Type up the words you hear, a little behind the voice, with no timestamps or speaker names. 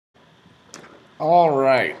All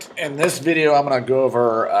right, in this video I'm going to go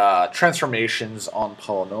over transformations on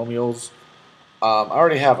polynomials. I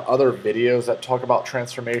already have other videos that talk about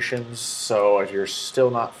transformations, so if you're still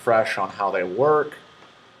not fresh on how they work,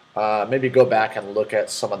 maybe go back and look at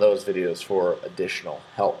some of those videos for additional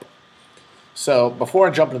help. So before I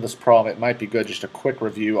jump into this problem, it might be good just a quick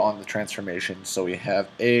review on the transformation. So we have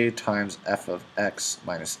a times f of x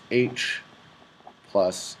minus h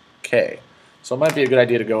plus k. So it might be a good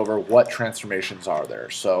idea to go over what transformations are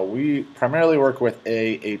there. So we primarily work with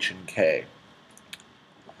a, h, and k.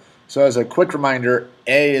 So as a quick reminder,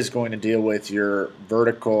 a is going to deal with your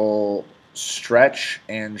vertical stretch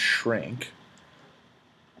and shrink,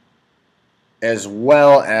 as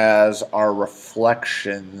well as our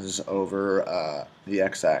reflections over the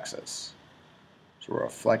x-axis. So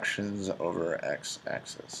reflections over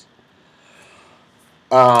x-axis.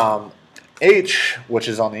 H, which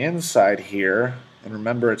is on the inside here, and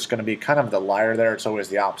remember it's going to be kind of the liar there, it's always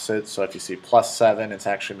the opposite, so if you see plus 7, it's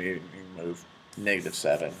actually being moved negative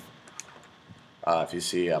 7. If you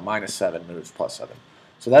see minus 7, moves plus 7.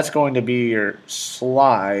 So that's going to be your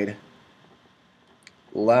slide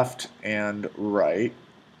left and right.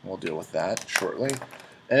 We'll deal with that shortly.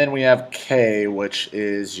 And then we have K, which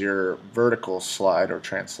is your vertical slide or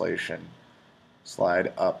translation,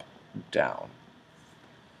 slide up, down.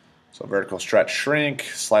 So vertical stretch, shrink,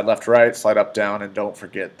 slide left, right, slide up, down, and don't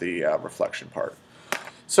forget the reflection part.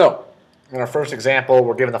 So in our first example,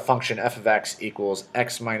 we're given the function f of x equals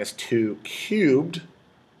x minus 2 cubed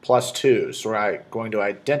plus 2. So we're going to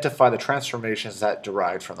identify the transformations that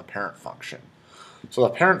derived from the parent function. So the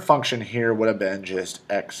parent function here would have been just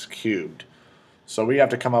x cubed. So we have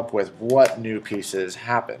to come up with what new pieces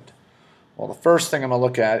happened. Well, the first thing I'm going to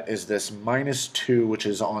look at is this minus 2, which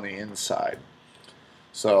is on the inside.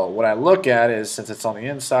 So what I look at is, since it's on the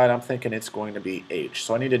inside, I'm thinking it's going to be h.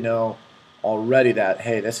 So I need to know already that,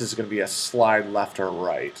 hey, this is going to be a slide left or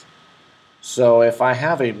right. So if I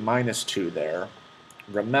have a minus 2 there,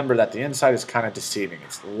 remember that the inside is kind of deceiving.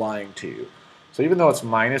 It's lying to you. So even though it's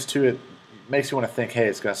minus 2, it makes you want to think, hey,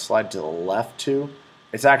 it's going to slide to the left 2.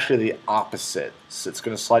 It's actually the opposite. So it's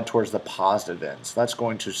going to slide towards the positive end. So that's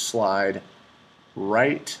going to slide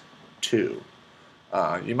right 2.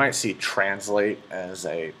 You might see translate as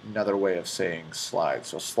another way of saying slide.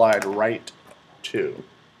 So slide right 2.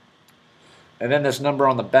 And then this number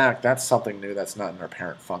on the back, that's something new that's not in our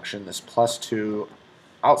parent function. This plus 2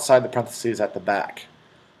 outside the parentheses at the back.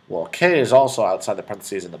 Well, k is also outside the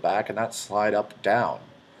parentheses in the back, and that's slide up, down.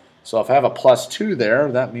 So if I have a plus 2 there,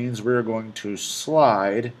 that means we're going to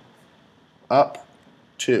slide up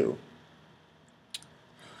 2.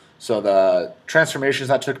 So the transformations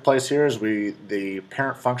that took place here is the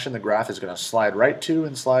parent function, the graph, is going to slide right 2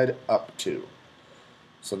 and slide up 2.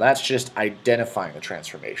 So that's just identifying the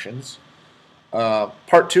transformations.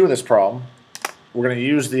 Part 2 of this problem, we're going to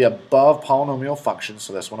use the above polynomial function,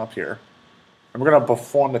 so this one up here, and we're going to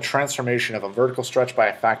perform the transformation of a vertical stretch by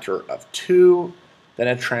a factor of 2, then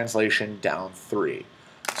a translation down 3.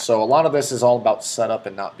 So a lot of this is all about setup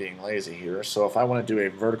and not being lazy here. So if I want to do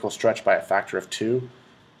a vertical stretch by a factor of 2,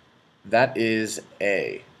 that is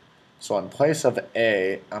a. So in place of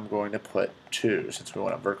a, I'm going to put 2, since we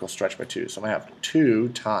want a vertical stretch by 2. So I'm going to have 2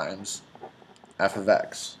 times f of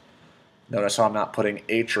x. Notice how I'm not putting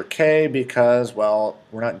h or k because, well,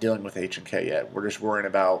 we're not dealing with h and k yet. We're just worrying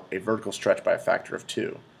about a vertical stretch by a factor of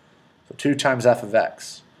 2. So 2 times f of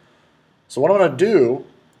x. So what I'm going to do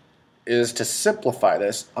is, to simplify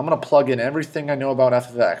this, I'm going to plug in everything I know about f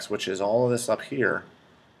of x, which is all of this up here.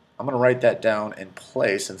 I'm going to write that down in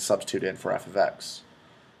place and substitute in for f of x.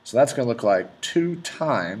 So that's going to look like 2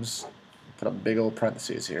 times, put a big old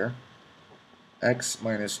parentheses here, x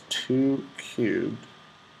minus 2 cubed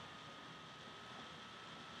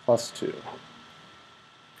plus 2.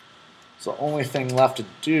 So the only thing left to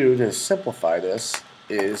do to simplify this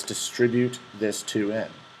is distribute this 2 in.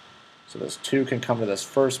 So this 2 can come to this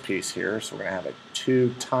first piece here, so we're going to have a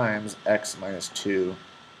 2 times x minus 2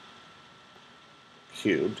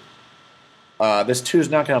 cubed. This 2 is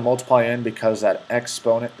not going to multiply in because that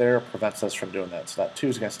exponent there prevents us from doing that. So that 2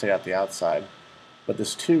 is going to stay out the outside. But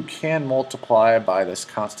this 2 can multiply by this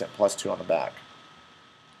constant plus 2 on the back.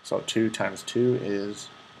 So 2 times 2 is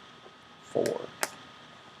 4.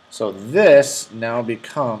 So this now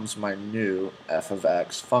becomes my new f of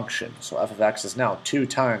x function. So f of x is now 2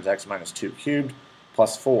 times x minus 2 cubed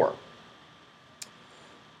plus 4.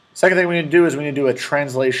 Second thing we need to do is we need to do a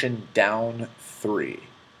translation down 3.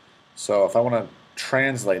 So if I want to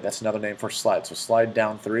translate, that's another name for slide. So slide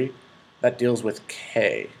down 3, that deals with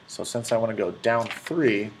k. So since I want to go down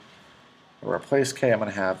 3, to replace k, I'm going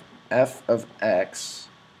to have f of x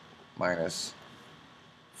minus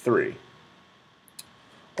 3.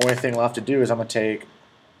 Only thing left to do is I'm going to take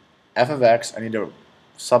f of x, I need to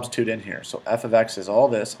substitute in here. So f of x is all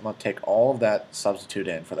this. I'm going to take all of that, substitute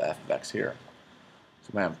in for the f of x here. So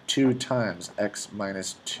I'm going to have 2 times x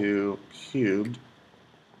minus 2 cubed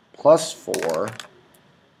plus 4. And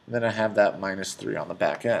then I have that minus 3 on the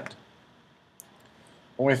back end.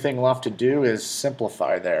 Only thing left to do is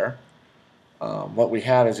simplify there. What we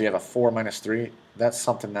have is we have a 4 minus 3. That's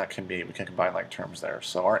something that can be, we can combine like terms there.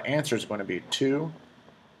 So our answer is going to be 2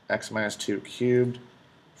 x minus 2 cubed.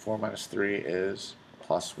 4 minus 3 is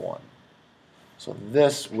plus 1. So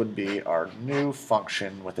this would be our new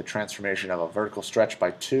function with the transformation of a vertical stretch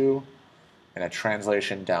by 2 and a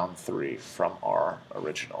translation down 3 from our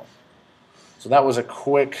original. So that was a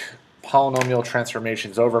quick polynomial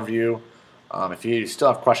transformations overview. If you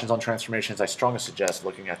still have questions on transformations, I strongly suggest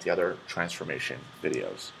looking at the other transformation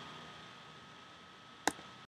videos.